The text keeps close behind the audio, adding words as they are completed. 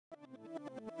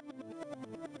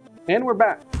And we're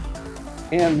back.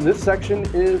 And this section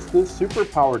is the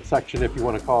superpowered section, if you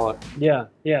want to call it. Yeah,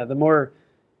 the more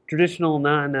traditional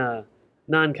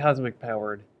non-cosmic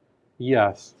powered.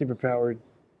 Yes. Superpowered,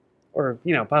 or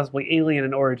possibly alien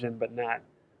in origin, but not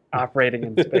operating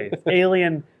in space.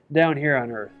 Alien down here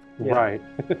on Earth. Yeah. Right.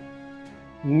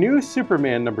 New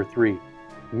Superman number 3,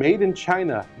 Made in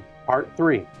China, Part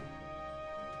 3.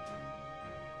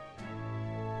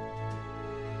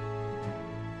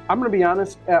 I'm going to be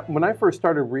honest, when I first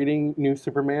started reading New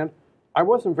Superman, I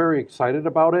wasn't very excited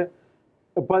about it.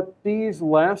 But these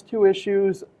last 2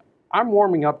 issues, I'm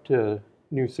warming up to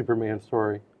New Superman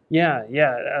story. Yeah.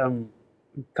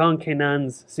 Kong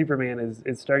Kanan's Superman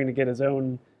is starting to get his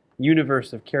own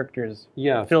universe of characters,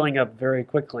 filling up very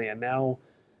quickly. And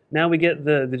now we get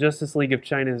the Justice League of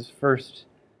China's first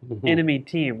enemy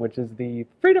team, which is the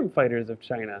Freedom Fighters of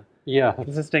China. Yeah.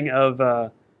 Consisting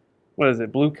of,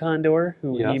 Blue Condor,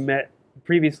 who he met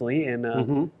previously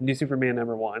in New Superman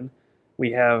number 1.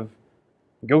 We have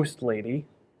Ghost Lady.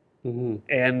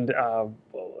 And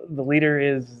the leader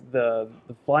is the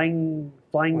Flying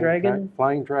Dragon?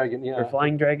 Flying Dragon, yeah. Or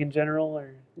Flying Dragon General,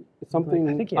 or something.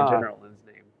 I think he had General in his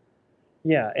name.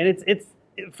 Yeah, and it's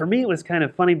for me it was kind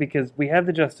of funny because we have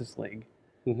the Justice League,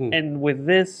 and with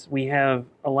this we have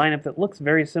a lineup that looks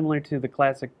very similar to the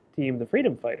classic team, the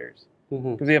Freedom Fighters,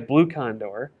 because we have Blue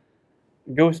Condor,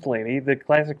 Ghost Lady. The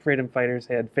classic Freedom Fighters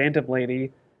had Phantom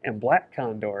Lady and Black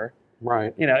Condor.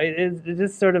 Right. It's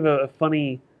just sort of a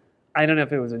funny. I don't know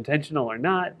if it was intentional or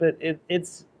not, but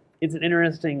it's an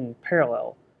interesting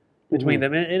parallel between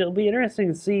them, and it'll be interesting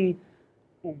to see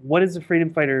what is the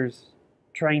Freedom Fighters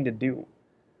trying to do.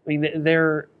 I mean,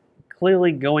 they're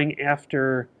clearly going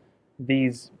after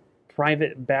these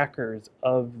private backers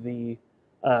of the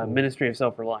Ministry of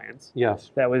Self-Reliance.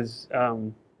 Yes. That was,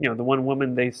 the one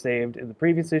woman they saved in the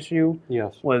previous issue.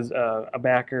 Yes. Was a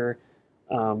backer.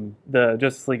 The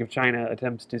Justice League of China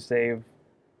attempts to save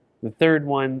the third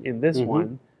one in this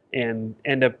one, and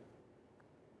end up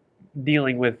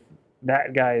dealing with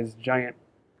that guy's giant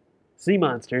sea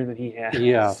monster that he has.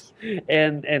 Yes.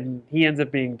 And he ends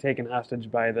up being taken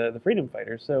hostage by the Freedom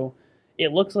Fighters. So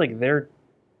it looks like they're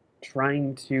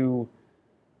trying to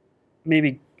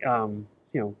maybe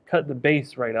cut the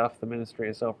base right off the Ministry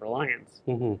of Self-Reliance.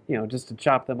 Just to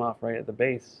chop them off right at the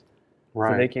base,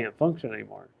 so they can't function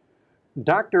anymore.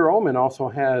 Dr. Omen also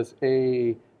has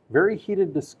a very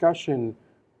heated discussion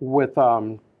with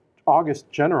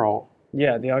August General.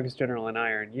 Yeah, the August General in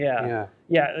Iron. Yeah.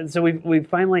 And so we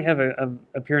finally have an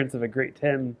appearance of a Great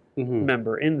 10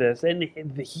 member in this, and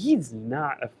he's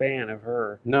not a fan of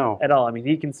her. No. At all. I mean,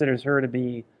 he considers her to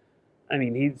be. I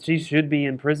mean, she should be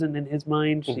in prison in his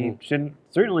mind. She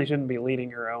certainly shouldn't be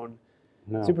leading her own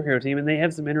superhero team, and they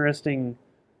have some interesting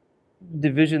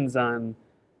divisions on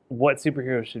what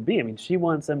superheroes should be. I mean, she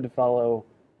wants them to follow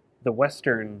the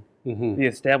Western, the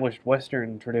established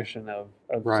Western tradition of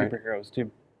superheroes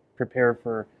to prepare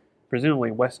for presumably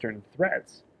Western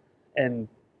threats. And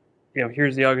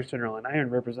here's the August General in Iron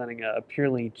representing a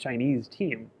purely Chinese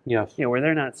team. Yes. Where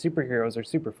they're not superheroes, they're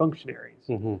super functionaries.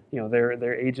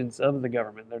 They're agents of the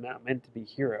government. They're not meant to be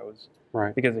heroes.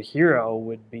 Right. Because a hero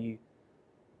would be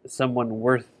someone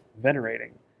worth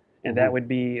venerating, and that would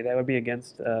be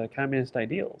against communist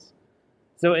ideals.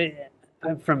 So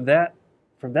from that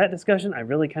discussion, I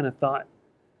really kind of thought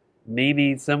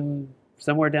maybe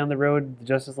somewhere down the road, the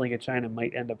Justice League of China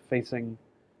might end up facing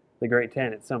the Great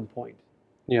 10 at some point.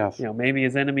 Yes. Maybe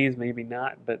as enemies, maybe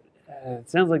not, but it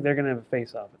sounds like they're going to have a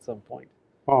face-off at some point.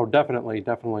 Oh, definitely.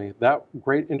 That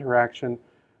great interaction.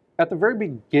 At the very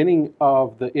beginning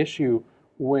of the issue,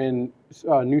 when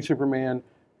New Superman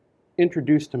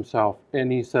introduced himself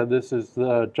and he said, "This is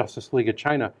the Justice League of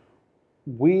China,"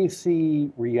 we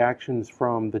see reactions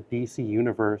from the DC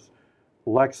universe.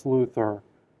 Lex Luthor,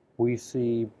 we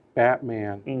see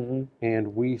Batman,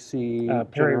 and we see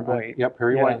Perry White. Yep,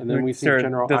 Perry White, and then we see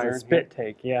General does Iron. A spit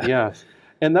take, yeah. Yes,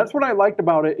 and that's what I liked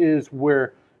about it, is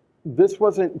where this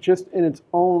wasn't just in its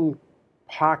own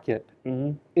pocket.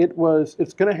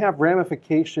 It's going to have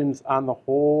ramifications on the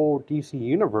whole DC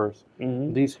universe.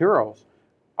 These heroes,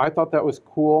 I thought that was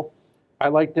cool. I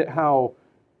liked it how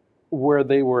where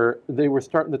they were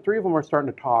starting. The three of them are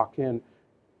starting to talk, and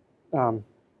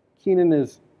Keenan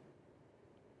is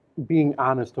being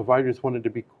honest of, I just wanted to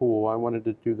be cool. I wanted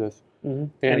to do this.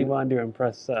 And he wanted to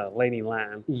impress Lady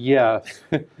Lan. Yes.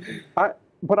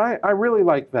 But I really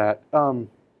like that.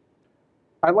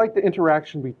 I like the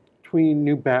interaction between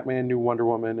New Batman, New Wonder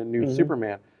Woman, and New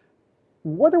Superman.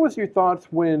 What was your thoughts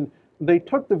when they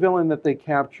took the villain that they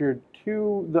captured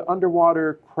to the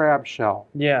underwater crab shell?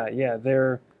 Yeah.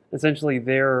 They're essentially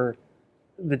their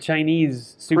the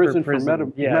Chinese super Prison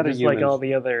prison, for just like all metahumans.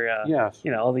 the other, Yes.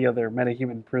 all the other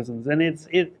metahuman prisons, and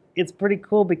it's pretty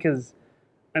cool because,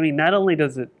 I mean, not only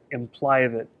does it imply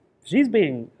that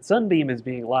Sunbeam is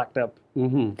being locked up,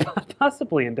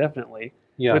 possibly indefinitely,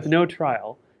 Yes. with no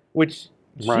trial, which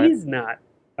Right. she's not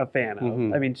a fan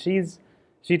of. I mean,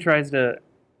 she tries to,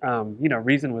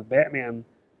 reason with Batman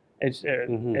as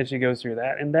she goes through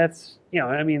that, and that's,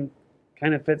 I mean,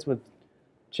 kind of fits with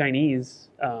Chinese,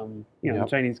 the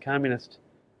Chinese communist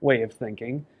way of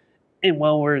thinking. And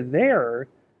while we're there,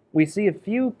 we see a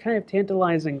few kind of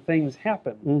tantalizing things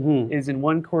happen. Is in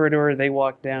one corridor they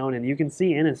walk down, and you can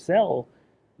see in a cell,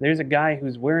 there's a guy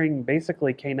who's wearing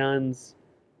basically Kanan's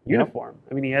uniform.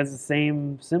 I mean, he has the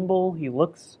same symbol. He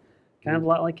looks kind of a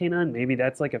lot like Kanan. Maybe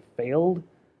that's like a failed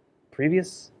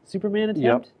previous Superman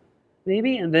attempt,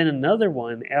 maybe. And then another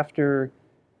one after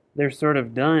they're sort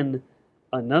of done.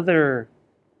 Another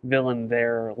villain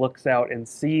there looks out and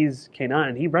sees Kanan,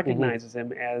 and he recognizes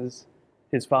him as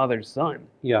his father's son.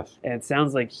 Yes. And it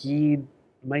sounds like he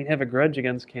might have a grudge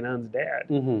against Kanan's dad.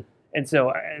 And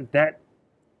so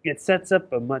it sets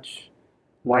up a much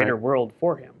wider world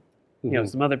for him.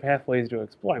 Some other pathways to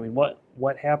explore. I mean,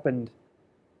 what happened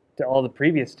to all the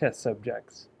previous test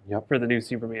subjects for the new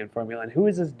Superman formula? And who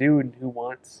is this dude who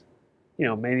wants,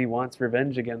 maybe wants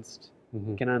revenge against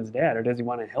Kanan's dad, or does he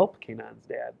want to help Kanan's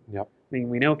dad? I mean,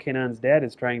 we know Kanan's dad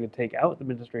is trying to take out the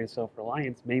Ministry of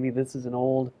Self-Reliance. Maybe this is an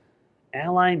old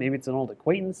ally. Maybe it's an old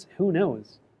acquaintance. Who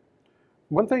knows?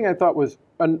 One thing I thought was,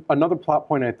 another plot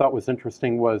point I thought was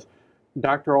interesting was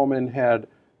Dr. Ullman had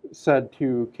said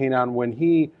to Kanan when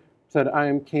he said, "I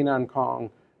am Kanan Kong.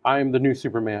 I am the new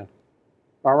Superman."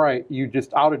 All right, you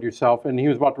just outed yourself. And he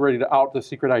was about ready to out the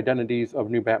secret identities of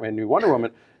New Batman, New Wonder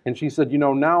Woman. And she said,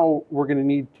 now we're going to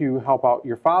need to help out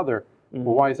your father.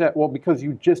 Well, why is that? Well, because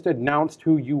you just announced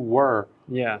who you were.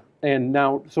 Yeah. And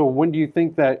now, so when do you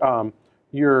think that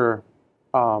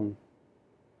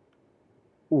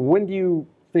when do you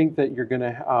think that you're going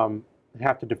to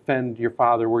have to defend your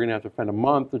father? We're going to have to defend a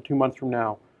month or 2 months from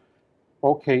now.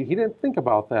 Okay, he didn't think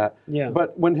about that. Yeah.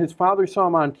 But when his father saw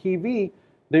him on TV,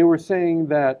 they were saying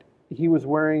that he was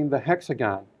wearing the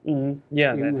hexagon.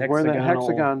 Yeah, he that was wearing the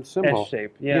hexagon symbol.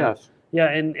 S-shape. Yeah. Yes. Yeah,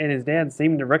 and his dad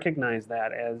seemed to recognize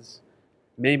that as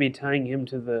maybe tying him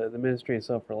to the Ministry of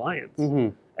Self-Reliance.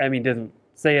 I mean, he doesn't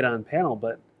say it on panel,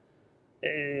 but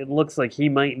it looks like he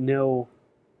might know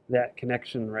that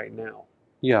connection right now.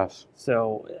 Yes.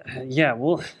 So, yeah,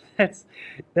 well, that's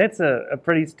a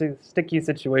pretty sticky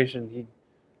situation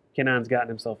Kanan's gotten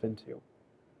himself into.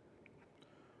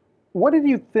 What did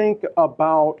you think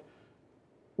about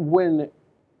when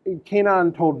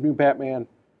Kanan told New Batman,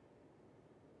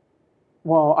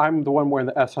 well, I'm the one wearing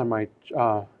the S on my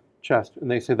chest,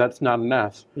 and they say that's not an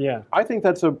S. Yeah. I think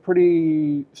that's a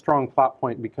pretty strong plot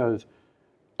point because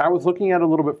I was looking at it a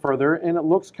little bit further, and it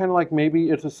looks kind of like maybe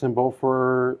it's a symbol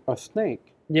for a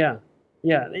snake. Yeah.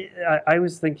 Yeah. I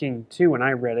was thinking, too, when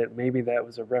I read it, maybe that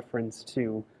was a reference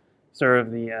to sort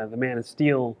of the Man of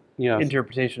Steel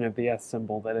interpretation of the S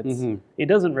symbol, that it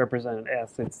doesn't represent an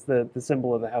S, it's the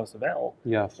symbol of the House of L.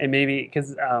 Yes. And maybe,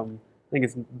 because I think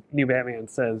it's New Batman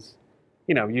says,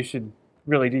 you should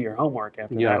really do your homework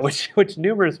after that, which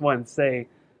numerous ones say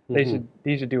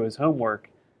he should do his homework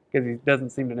because he doesn't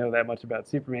seem to know that much about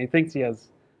Superman. He thinks he has,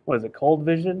 cold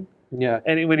vision? Yeah.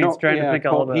 And when he's trying to think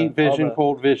cold, all the... heat vision,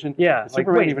 cold vision. Yeah,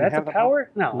 Superman like, wait, even that's have a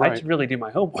power? No, right. I should really do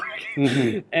my homework.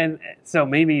 And so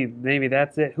maybe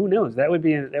that's it. Who knows? That would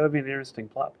be an interesting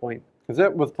plot point. Because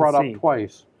that was brought up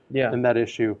twice in that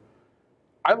issue.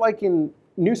 I like in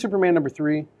New Superman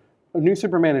 #3, New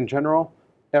Superman in general,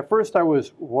 at first I was,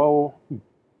 whoa,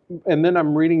 and then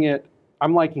I'm reading it,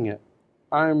 I'm liking it.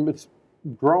 It's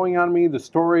growing on me. The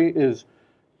story is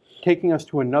taking us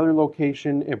to another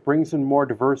location. It brings in more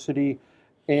diversity,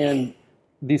 and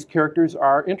these characters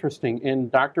are interesting.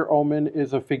 And Dr. Ullman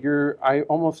is a figure, I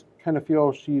almost kind of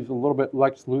feel she's a little bit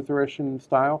Lex Luthor-ish in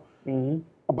style.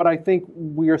 But I think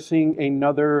we are seeing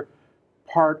another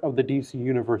part of the DC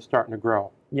universe starting to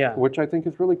grow. Yeah. Which I think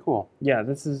is really cool. Yeah,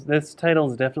 this title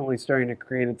is definitely starting to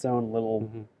create its own little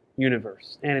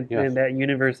universe. And that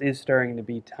universe is starting to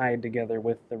be tied together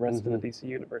with the rest of the DC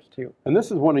universe, too. And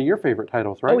this is one of your favorite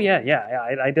titles, right? Oh, yeah.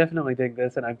 I definitely dig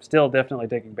this, and I'm still definitely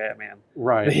digging Batman.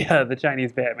 Right. Yeah, the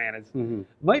Chinese Batman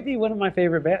might be one of my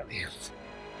favorite Batmans.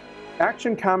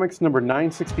 Action Comics number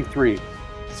 963,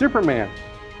 Superman,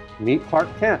 meet Clark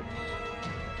Kent.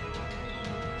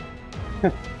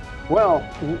 Well,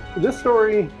 this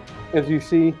story, as you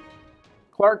see,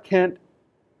 Clark Kent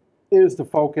is the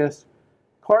focus.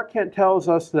 Clark Kent tells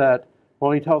us that,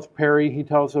 well, he tells Perry, he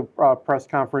tells a press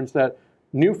conference that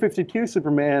New 52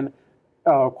 Superman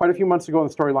quite a few months ago in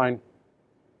the storyline,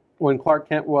 when Clark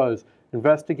Kent was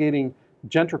investigating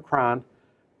Gentricron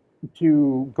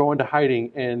to go into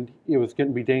hiding, and it was going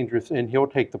to be dangerous, and he'll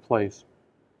take the place.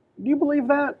 Do you believe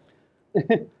that?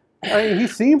 I mean, he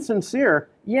seems sincere.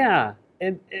 Yeah,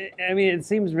 I mean, it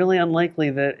seems really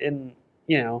unlikely that an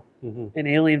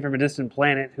alien from a distant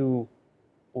planet who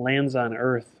lands on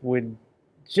Earth would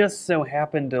just so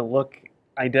happen to look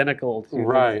identical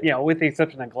to, with the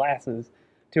exception of glasses,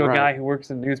 to a guy who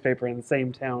works in a newspaper in the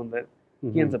same town that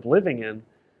he ends up living in.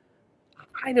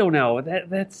 I don't know.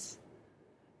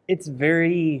 It's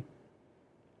very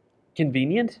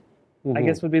convenient, I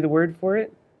guess would be the word for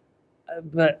it.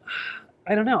 But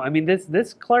I don't know. I mean,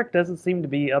 this Clark doesn't seem to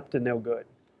be up to no good.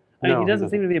 I mean, he doesn't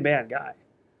seem to be a bad guy.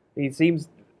 He seems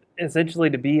essentially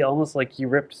to be almost like you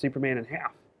ripped Superman in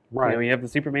half. Right. You have the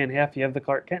Superman half, you have the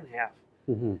Clark Kent half.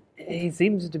 He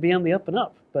seems to be on the up and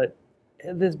up, but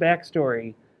this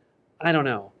backstory, I don't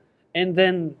know. And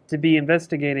then to be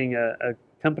investigating a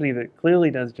company that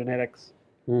clearly does genetics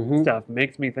stuff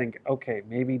makes me think, okay,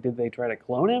 maybe did they try to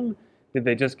clone him? Did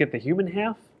they just get the human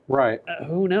half? Right.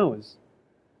 Who knows?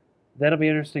 That'll be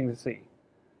interesting to see.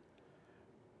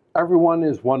 Everyone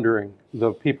is wondering.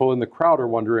 The people in the crowd are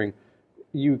wondering,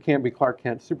 you can't be Clark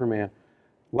Kent Superman.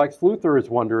 Lex Luthor is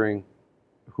wondering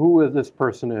who this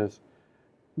person is.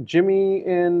 Jimmy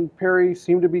and Perry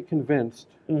seem to be convinced.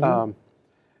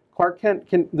 Clark Kent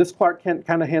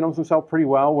kind of handles himself pretty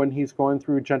well when he's going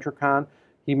through Gentricon.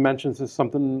 He mentions it's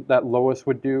something that Lois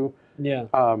would do. Yeah.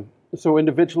 So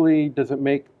individually, does it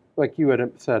make, like you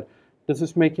had said, does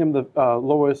this make him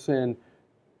the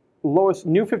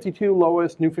New 52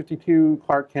 Lois, New 52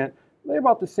 Clark Kent? Are they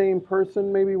about the same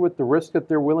person, maybe, with the risk that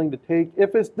they're willing to take?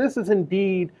 If this is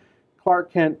indeed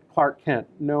Clark Kent,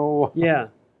 no. Yeah.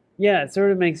 It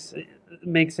sort of makes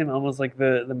him almost like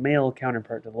the male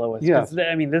counterpart to Lois. Yes.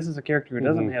 I mean, this is a character who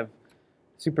doesn't have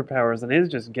superpowers and is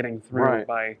just getting through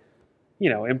by,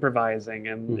 improvising,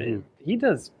 and he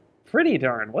does pretty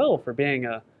darn well for being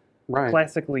a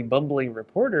classically bumbling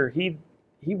reporter. He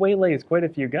waylays quite a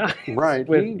few guys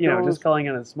with just calling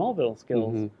on his Smallville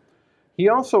skills. He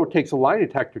also takes a lie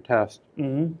detector test,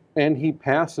 and he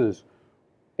passes.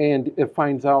 And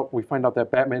we find out that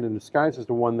Batman in Disguise is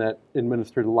the one that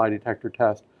administered the lie detector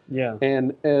test. Yeah.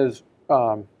 And as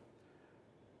Clark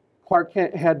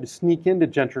Kent had to sneak into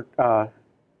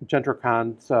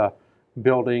Gentricon's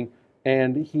building,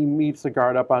 and he meets the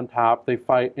guard up on top. They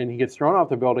fight, and he gets thrown off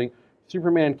the building.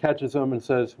 Superman catches him and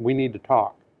says, "We need to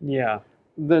talk." Yeah.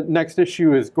 The next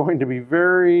issue is going to be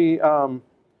very,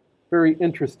 very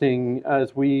interesting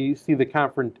as we see the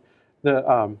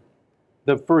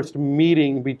first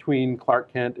meeting between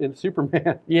Clark Kent and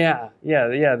Superman. Yeah.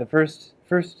 The first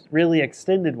really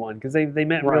extended one, because they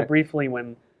met real briefly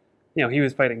when he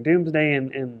was fighting Doomsday,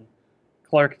 and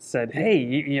Clark said, "Hey,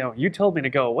 you told me to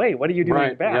go away. What are you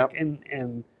doing back?"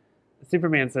 And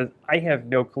Superman says, "I have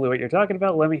no clue what you're talking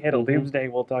about. Let me handle Doomsday.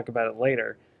 We'll talk about it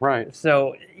later." Right.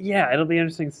 So yeah, it'll be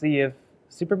interesting to see if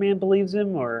Superman believes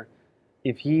him, or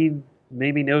if he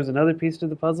maybe knows another piece to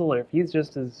the puzzle, or if he's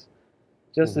just as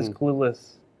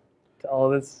clueless to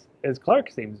all of this as Clark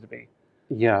seems to be.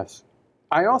 Yes.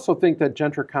 I also think that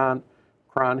Gentricon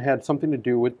had something to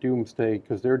do with Doomsday,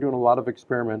 because they're doing a lot of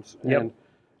experiments, and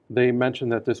they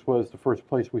mentioned that this was the first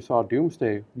place we saw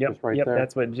Doomsday. Yep, was right there.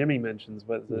 That's what Jimmy mentions,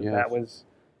 was that was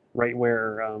right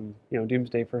where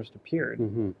Doomsday first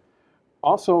appeared.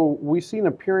 Also, we see an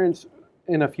appearance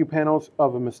in a few panels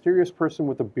of a mysterious person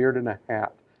with a beard and a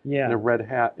hat. Yeah. And a red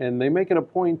hat, and they make it a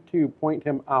point to point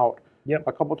him out. Yep.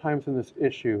 A couple times in this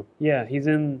issue. Yeah, he's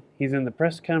in the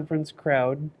press conference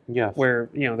crowd. Yes. Where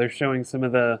they're showing some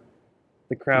of the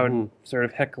crowd sort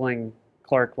of heckling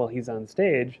Clark while he's on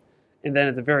stage, and then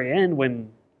at the very end,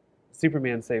 when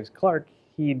Superman saves Clark,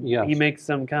 he makes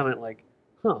some comment like,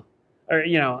 "Huh," or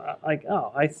like,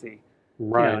 "Oh, I see."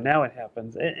 Right. Now it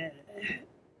happens.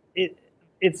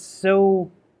 It's so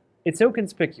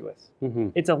conspicuous.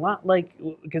 It's a lot like,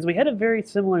 because we had a very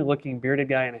similar looking bearded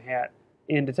guy in a hat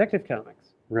in Detective Comics,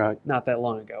 not that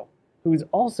long ago, who's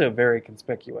also very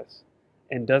conspicuous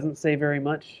and doesn't say very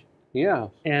much. Yeah.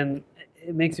 And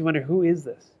it makes you wonder, who is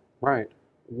this? Right.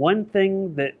 One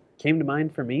thing that came to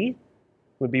mind for me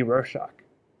would be Rorschach.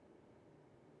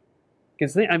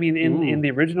 Because, in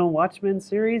the original Watchmen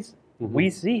series, we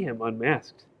see him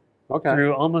unmasked.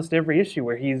 Through almost every issue,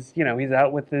 where he's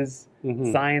out with his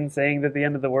sign saying that the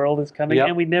end of the world is coming,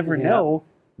 and we never know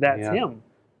that's him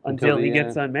until he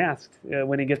gets unmasked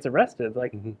when he gets arrested.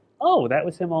 Like, oh, that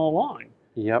was him all along.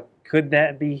 Yep. Could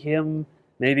that be him?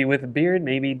 Maybe with a beard,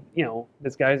 maybe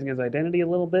disguising his identity a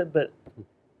little bit, but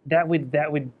that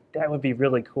would be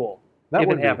really cool. That if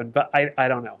would it be. happened. But I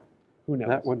don't know. Who knows?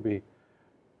 That would be.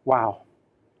 Wow.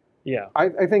 Yeah.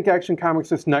 I think Action Comics'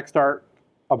 this next arc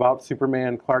about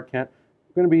Superman, Clark Kent,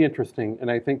 is going to be interesting.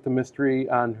 And I think the mystery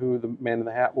on who the Man in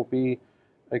the Hat will be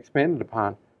expanded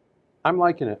upon. I'm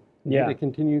liking it. Yeah. It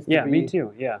continues to be. Yeah, me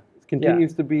too. Yeah. It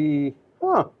continues to be,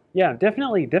 Yeah,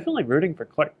 definitely rooting for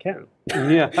Clark Kent.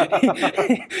 Yeah.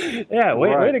 Yeah,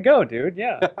 way to go, dude.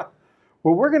 Yeah.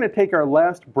 Well, we're going to take our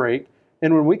last break.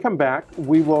 And when we come back,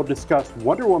 we will discuss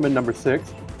Wonder Woman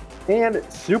 #6 and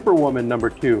Superwoman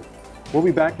 #2. We'll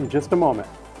be back in just a moment.